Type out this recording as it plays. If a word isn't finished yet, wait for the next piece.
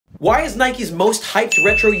Why is Nike's most hyped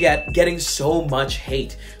retro yet getting so much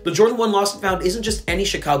hate? The Jordan 1 Lost and Found isn't just any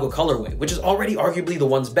Chicago colorway, which is already arguably the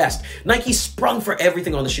one's best. Nike sprung for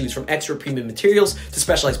everything on the shoes, from extra premium materials to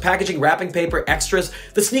specialized packaging, wrapping paper, extras.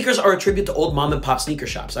 The sneakers are a tribute to old mom and pop sneaker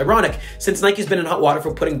shops. Ironic, since Nike's been in hot water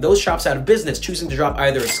for putting those shops out of business, choosing to drop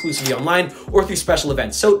either exclusively online or through special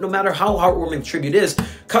events. So no matter how heartwarming the tribute is,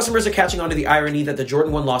 customers are catching on to the irony that the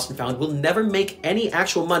Jordan 1 Lost and Found will never make any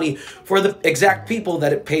actual money for the exact people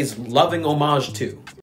that it pays loving homage to.